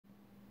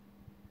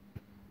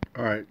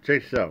Alright,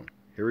 check this out.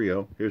 Here we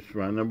go. Here's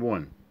round number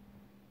one.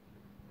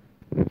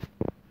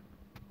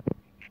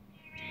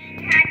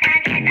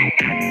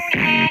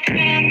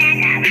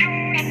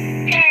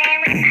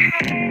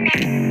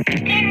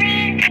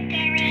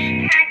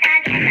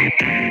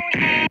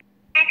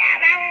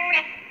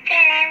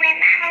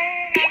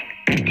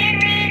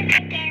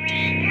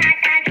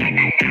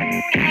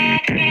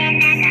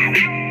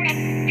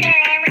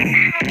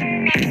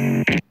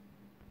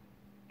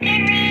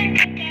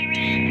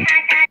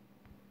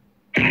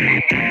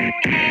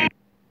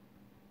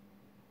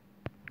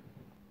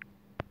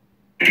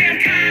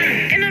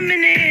 In a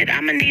minute,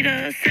 I'ma need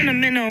a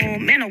sentimental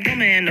man or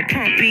woman to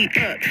pump me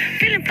up.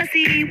 Feeling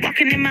fussy,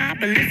 walking in my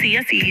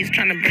Balenciennes,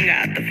 trying to bring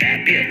out the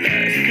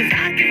fabulous. Cause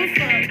I give a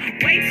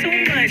fuck way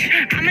too much.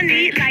 I'ma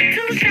need like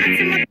 2 shots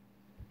in my...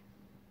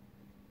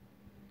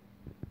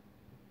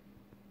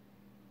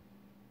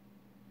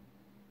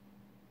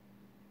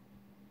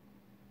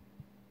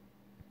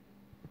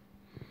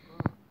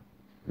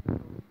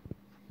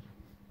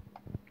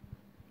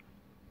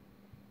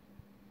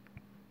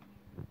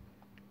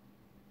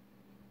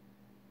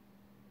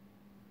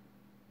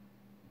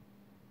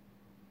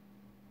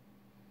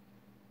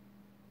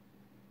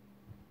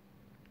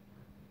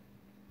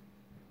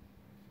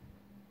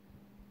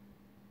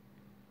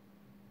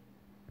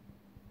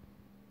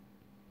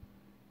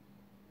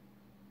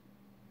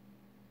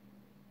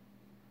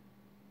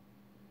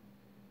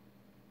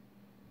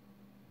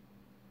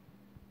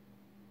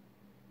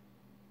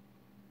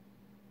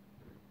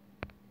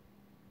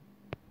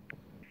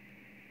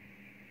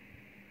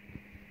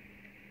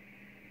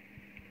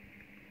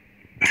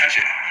 Touch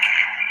it.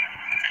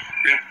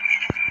 Rip.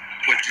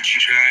 What did you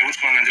try? What's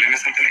going on? Did I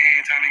miss something?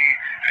 Hey, Tommy.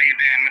 How you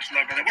been? Much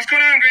love, brother. What's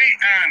going on? Great.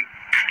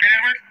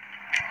 Predward?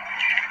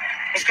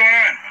 What's going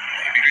on?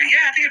 It'd be great.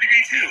 Yeah, I think it'd be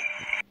great too.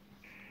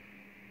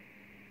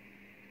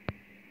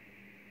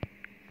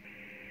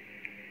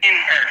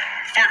 Or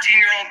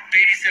 14-year-old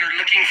babysitter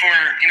looking for,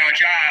 a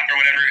job or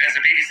whatever as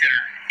a babysitter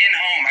in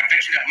home. I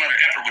bet you that mother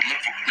effer would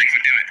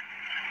would do it.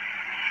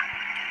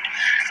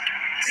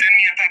 Send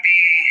me a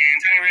puppy in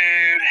Tiny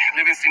Red,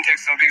 Livingston,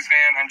 Texas. I'm a biggest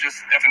fan. I'm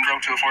just effing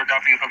broke to afford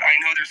adopting a puppy. I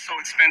know they're so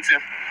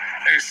expensive.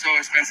 They're so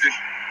expensive.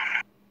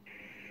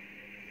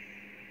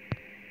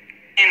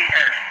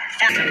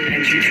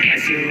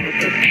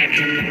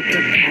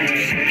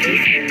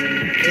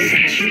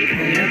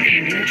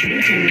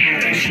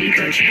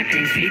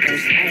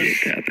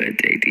 Cup of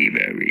dainty,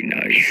 very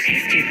nice.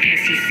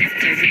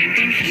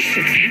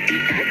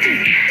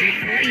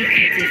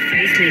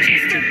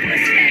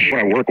 When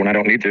I work when I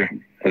don't need to.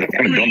 Is it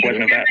kind of dumb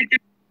question of that?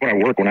 When I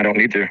work when I don't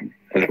need to.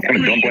 Is it kind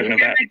of dumb question of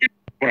that?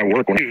 When I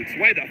work when nudes.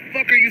 Why the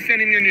fuck are you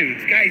sending your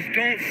nudes? Guys,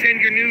 don't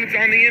send your nudes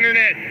on the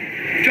internet.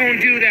 Don't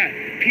do that.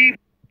 People,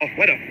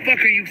 why the fuck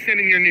are you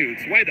sending your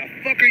nudes? Why the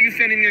fuck are you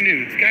sending your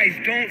nudes? Guys,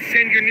 don't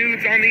send your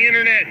nudes on the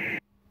internet.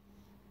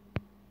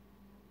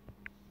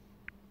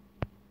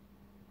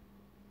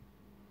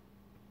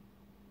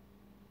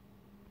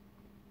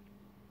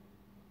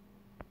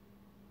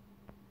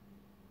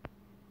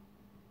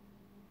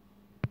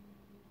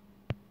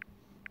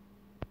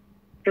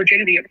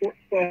 Virginity at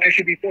I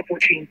should be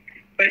 414.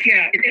 But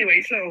yeah,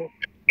 anyway, so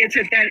it's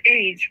at that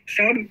age.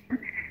 Some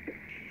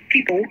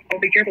people, I'll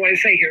be careful what I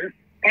say here,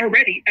 are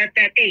ready at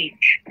that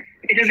age.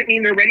 It doesn't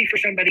mean they're ready for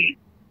somebody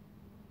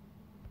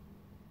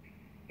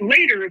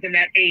later than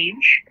that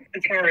age,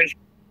 as far as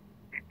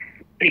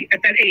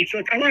at that age. So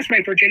if I lost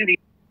my virginity.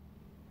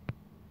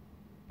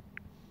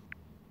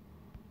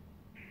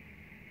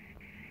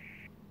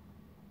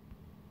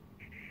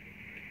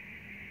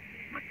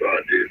 Oh my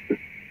God, dude.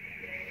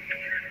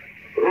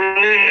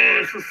 Oh,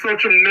 this is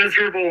such a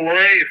miserable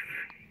life.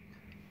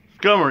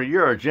 Scumeron,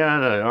 you're a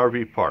janitor at an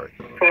RV park.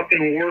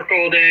 Fucking work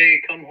all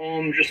day, come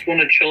home, just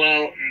want to chill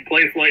out and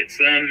play Flight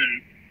Sim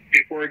and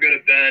before I go to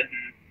bed.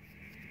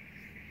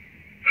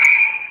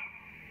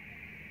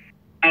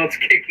 And now it's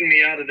kicking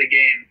me out of the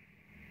game.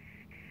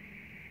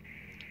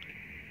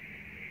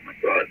 Oh my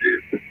God,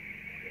 dude.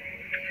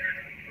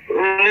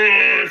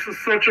 Oh, this is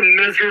such a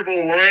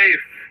miserable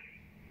life.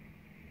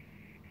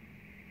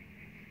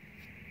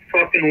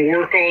 Fucking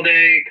work all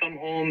day, come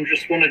home,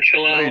 just want to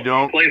chill out, No, you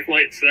don't. play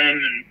Flight Sim,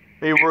 and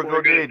Hey, work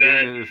all day,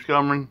 dude,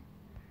 Scumeron.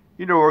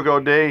 You don't work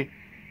all day.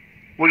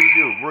 What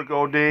do? Work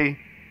all day?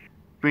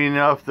 Being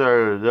off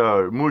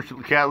the moose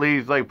cat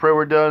leaves like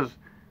Predward does?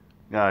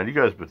 God, you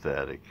guys are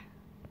pathetic.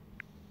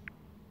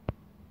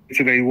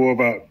 Today, what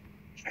about?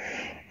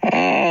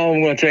 Oh,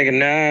 I'm going to take a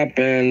nap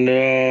and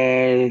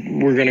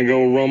we're going to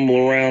go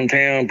rumble around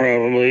town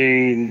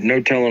probably.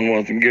 No telling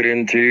what to get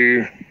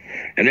into.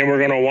 And then we're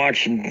going to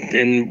watch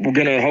and we're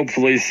going to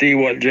hopefully see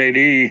what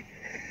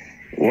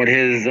what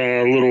his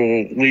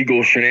little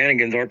legal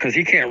shenanigans are, because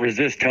he can't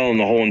resist telling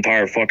the whole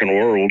entire fucking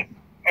world.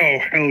 Oh,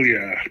 hell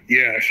yeah.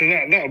 Yeah, so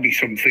that'll be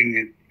something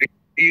that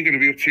you're going to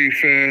be up to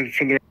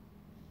for the...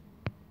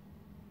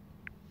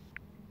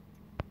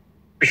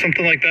 or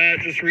something like that,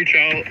 just reach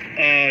out.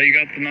 You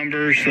got the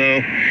number, so. All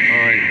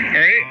right.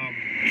 All right.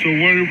 So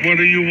what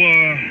are you,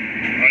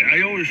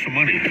 I owe you some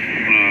money.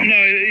 No,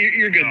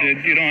 you're good,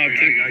 dude. You don't have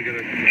to. I'm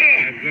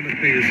gonna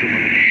pay you some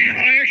money.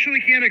 I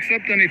actually can't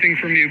accept anything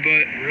from you,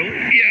 but Really?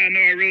 yeah, no,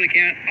 I really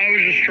can't. I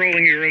was just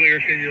trolling you earlier.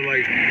 Can you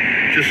like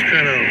just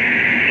kind of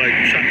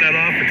like shut that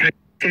off and take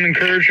Some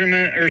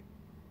encouragement or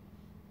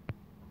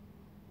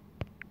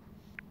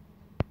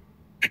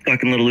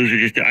Fucking little loser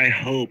just I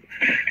hope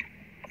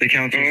the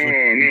council's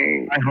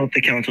I hope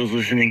the council's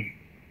listening.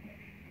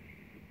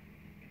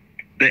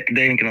 They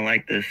ain't gonna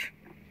like this.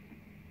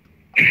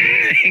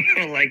 They ain't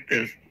gonna like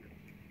this.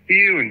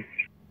 you?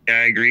 Yeah,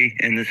 I agree.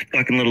 And this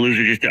fucking little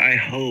loser just I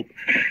hope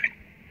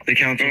the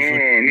council's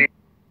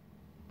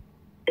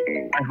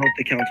I hope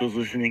the council's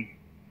listening.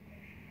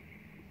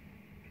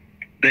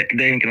 They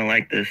ain't gonna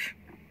like this.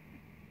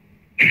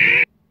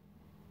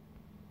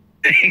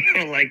 They ain't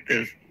gonna like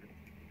this.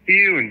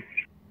 You?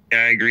 Yeah,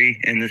 I agree.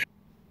 And this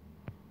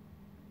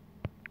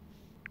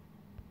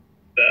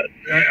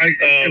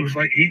it was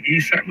like he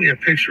sent me a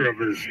picture of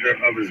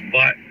his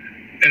butt,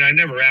 and I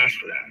never asked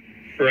for that.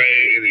 Right.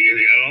 And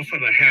all of a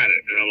sudden I had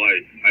it, and I'm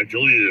like, I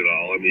deleted it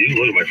all. I mean, you can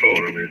look at my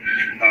phone. I mean,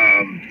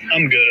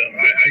 I'm good.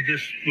 I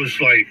just was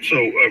like, so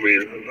I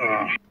mean,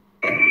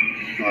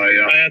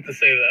 I have to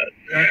say that.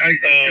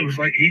 it was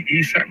like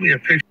he sent me a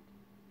picture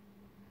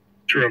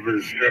of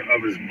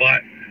his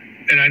butt,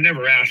 and I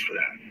never asked for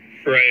that.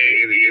 Right.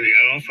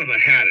 And all of a sudden I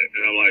had it,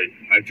 and I'm like,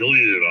 I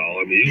deleted it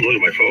all. I mean, you can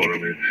look at my phone. I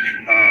mean,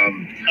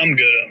 I'm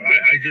good.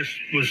 I just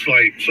was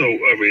like, so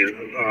I mean,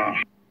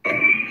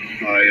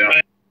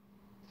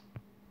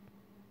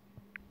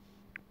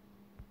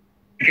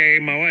 Okay,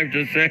 my wife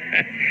just said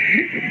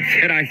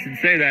I should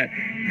say that.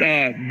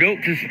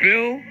 Built to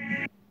spill.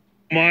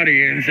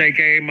 Audience,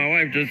 aka my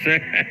wife just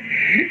said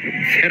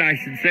I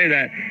should say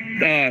that.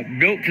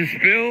 Built to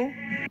spill.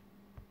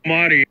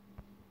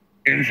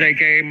 Audience,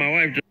 aka my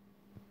wife just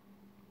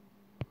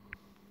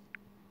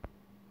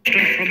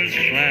From his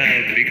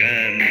slab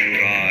began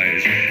to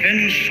rise,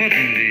 and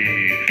suddenly,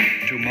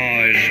 to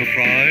my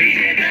surprise,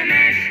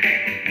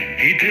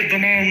 he did the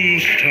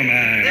monster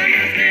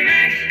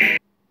mash.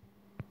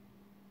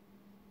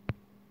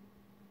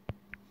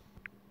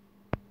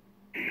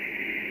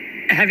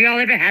 Have y'all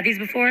ever had these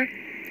before?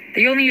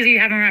 They only usually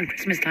have them around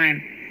Christmas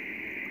time.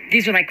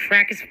 These are like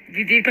crack.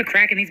 They put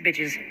crack in these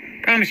bitches.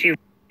 Promise you.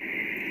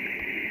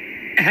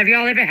 Have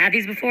y'all ever had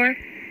these before?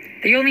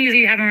 They only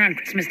usually have them around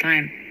Christmas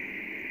time.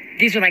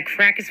 These are like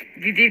crack.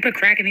 They put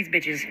crack in these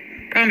bitches.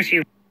 Promise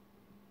you.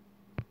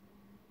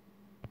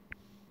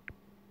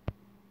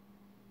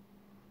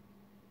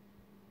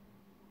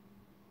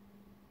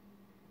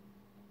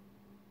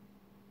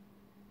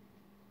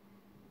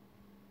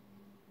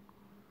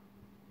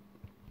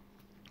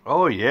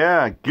 Oh,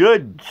 yeah.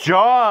 Good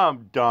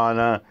job,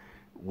 Donna.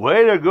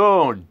 Way to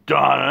go,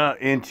 Donna.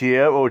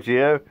 NTF,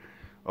 OTF.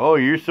 Oh,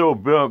 you're so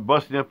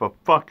busting up a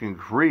fucking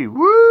tree.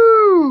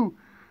 Woo!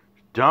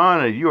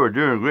 Donna, you are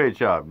doing a great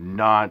job.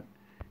 Not.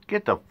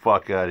 Get the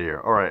fuck out of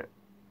here. All right.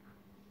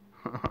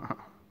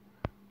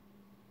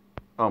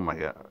 Oh, my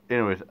God.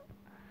 Anyways,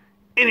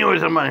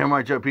 I'm out here.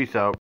 My job. Peace out.